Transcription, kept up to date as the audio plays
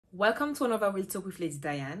Welcome to another Real Talk with Lady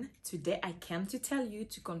Dayane. Today I came to tell you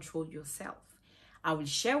to control yourself. I will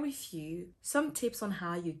share with you some tips on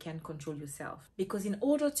how you can control yourself. Because in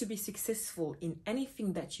order to be successful in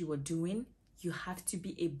anything that you are doing, you have to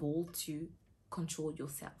be able to control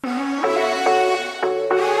yourself.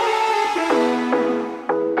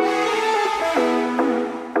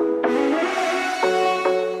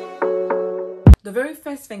 The very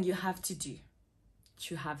first thing you have to do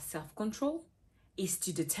to have self-control is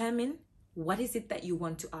to determine what is it that you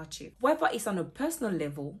want to achieve. Whether it's on a personal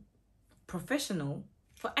level, professional,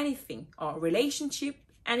 for anything, or relationship,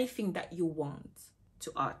 anything that you want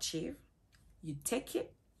to achieve, you take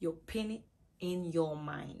it, you pin it in your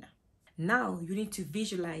mind. Now you need to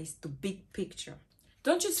visualize the big picture.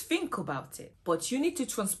 Don't just think about it, but you need to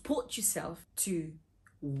transport yourself to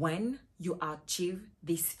when you achieve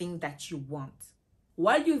this thing that you want.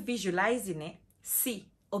 While you're visualizing it,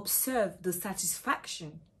 observe the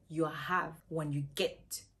satisfaction you have when you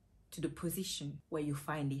get to the position where you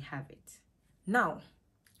finally have it. Now,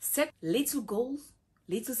 set little goals,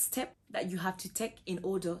 little steps that you have to take in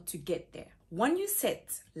order to get there. When you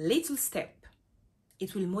set little step,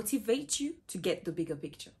 it will motivate you to get the bigger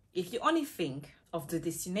picture. If you only think of the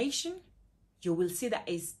destination, you will see that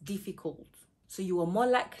it's difficult. So you are more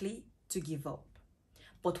likely to give up.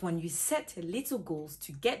 But when you set little goals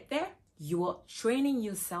to get there, you are training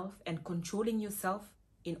yourself and controlling yourself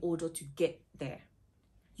in order to get there.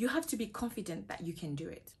 You have to be confident that you can do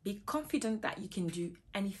it. Be confident that you can do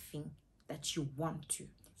anything that you want to.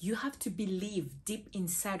 You have to believe deep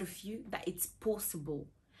inside of you that it's possible.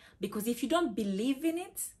 Because if you don't believe in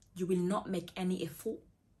it, you will not make any effort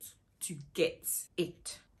to get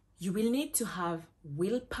it. You will need to have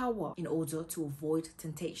willpower in order to avoid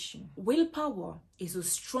temptation. Willpower is a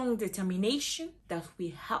strong determination that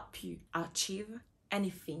will help you achieve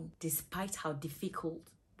anything despite how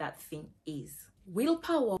difficult that thing is.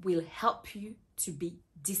 Willpower will help you to be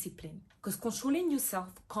disciplined because controlling yourself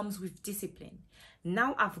comes with discipline.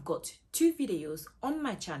 Now I've got 2 videos on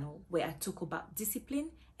my channel where I talk about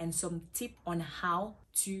discipline and some tips on how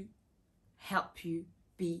to help you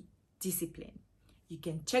be disciplined. You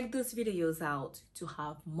can check those videos out to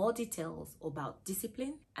have more details about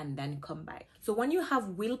discipline and then come back. So when you have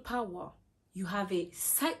willpower, you have a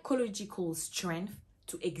psychological strength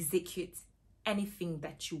to execute anything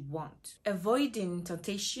that you want. Avoiding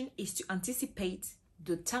temptation is to anticipate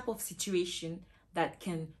the type of situation that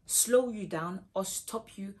can slow you down or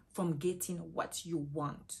stop you from getting what you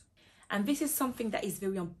want. And this is something that is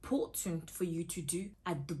very important for you to do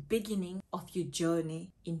at the beginning of your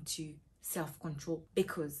journey into self-control,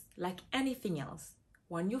 because like anything else,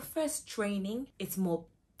 when you're first training, it's more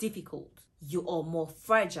difficult. You are more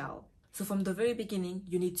fragile. So from the very beginning,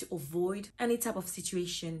 you need to avoid any type of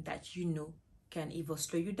situation that you know can either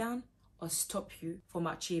slow you down or stop you from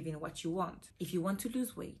achieving what you want. If you want to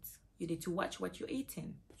lose weight, you need to watch what you're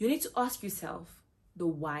eating. You need to ask yourself the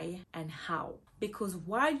why and how. Because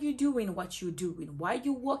while you're doing what you're doing, while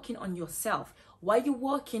you're working on yourself, while you're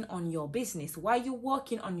working on your business, while you're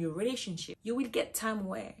working on your relationship, you will get time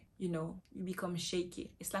where, you become shaky.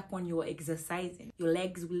 It's like when you're exercising, your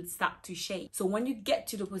legs will start to shake. So when you get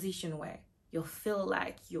to the position where you feel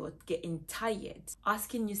like you're getting tired,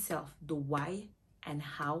 asking yourself the why and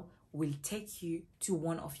how will take you to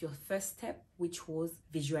one of your first steps, which was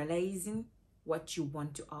visualizing what you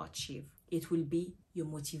want to achieve. It will be your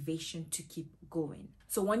motivation to keep going.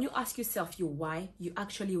 So when you ask yourself your why, you're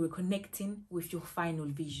actually reconnecting with your final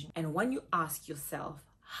vision. And when you ask yourself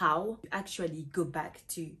how, you actually go back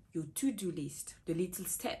to your to-do list, the little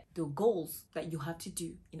step, the goals that you have to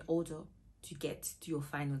do in order to get to your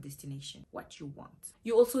final destination, what you want.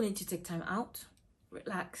 You also need to take time out,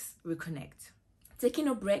 relax, reconnect. Taking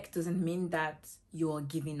a break doesn't mean that you're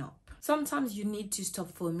giving up. Sometimes you need to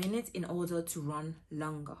stop for a minute in order to run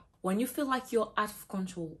longer. When you feel like you're out of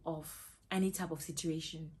control of any type of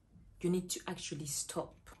situation, you need to actually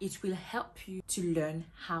stop. It will help you to learn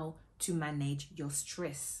how to manage your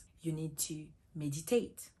stress. You need to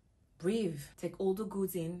meditate, breathe, take all the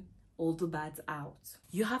good in, all the bad out.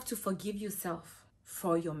 You have to forgive yourself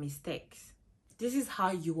for your mistakes. This is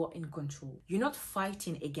how you are in control. You're not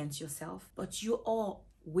fighting against yourself, but you are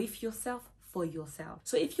with yourself for yourself.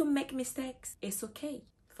 So if you make mistakes, it's okay.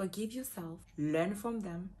 Forgive yourself, learn from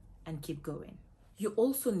them, and keep going. You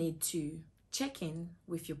also need to check in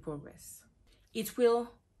with your progress. It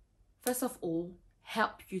will, first of all,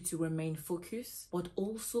 help you to remain focused, but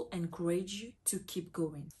also encourage you to keep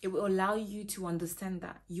going. It will allow you to understand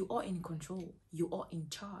that you are in control, you are in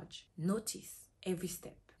charge. Notice every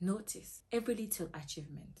step, notice every little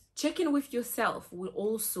achievement. Checking with yourself will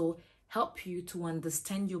also help you to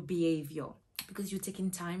understand your behavior, because you're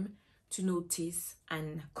taking time to notice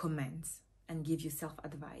and comment and give yourself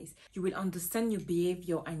advice. You will understand your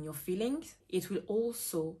behavior and your feelings. It will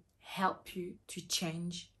also help you to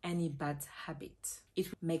change any bad habit. It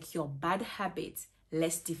will make your bad habits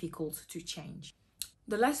less difficult to change.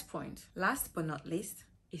 The last point, last but not least,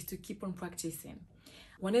 is to keep on practicing.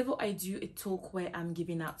 Whenever I do a talk where I'm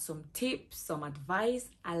giving out some tips, some advice,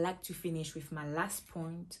 I like to finish with my last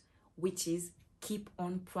point, which is keep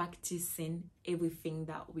on practicing everything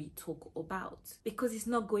that we talk about, because it's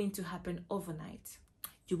not going to happen overnight.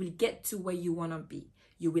 You will get to where you want to be.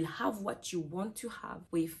 You will have what you want to have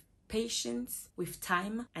with patience, with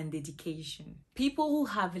time and dedication. People who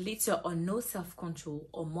have little or no self-control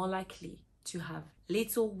are more likely to have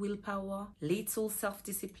little willpower, little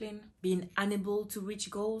self-discipline, being unable to reach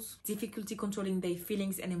goals, difficulty controlling their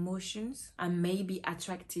feelings and emotions, and may be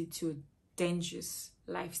attracted to a dangerous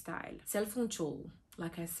lifestyle. Self-control,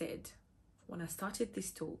 like I said when I started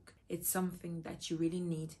this talk, it's something that you really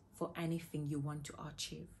need for anything you want to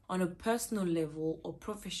achieve. On a personal level or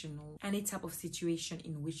professional, any type of situation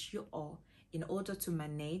in which you are, in order to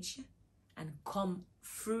manage and come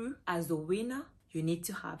through as a winner, you need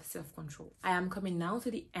to have self-control. I am coming now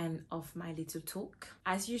to the end of my little talk.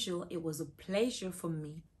 As usual, it was a pleasure for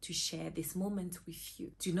me to share this moment with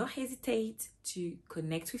you. Do not hesitate to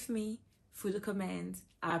connect with me through the comments.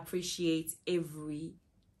 I appreciate every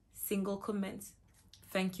single comment.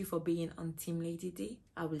 Thank you for being on Team Lady D.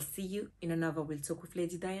 I will see you in another We'll Talk with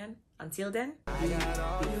Lady Dayane. Until then,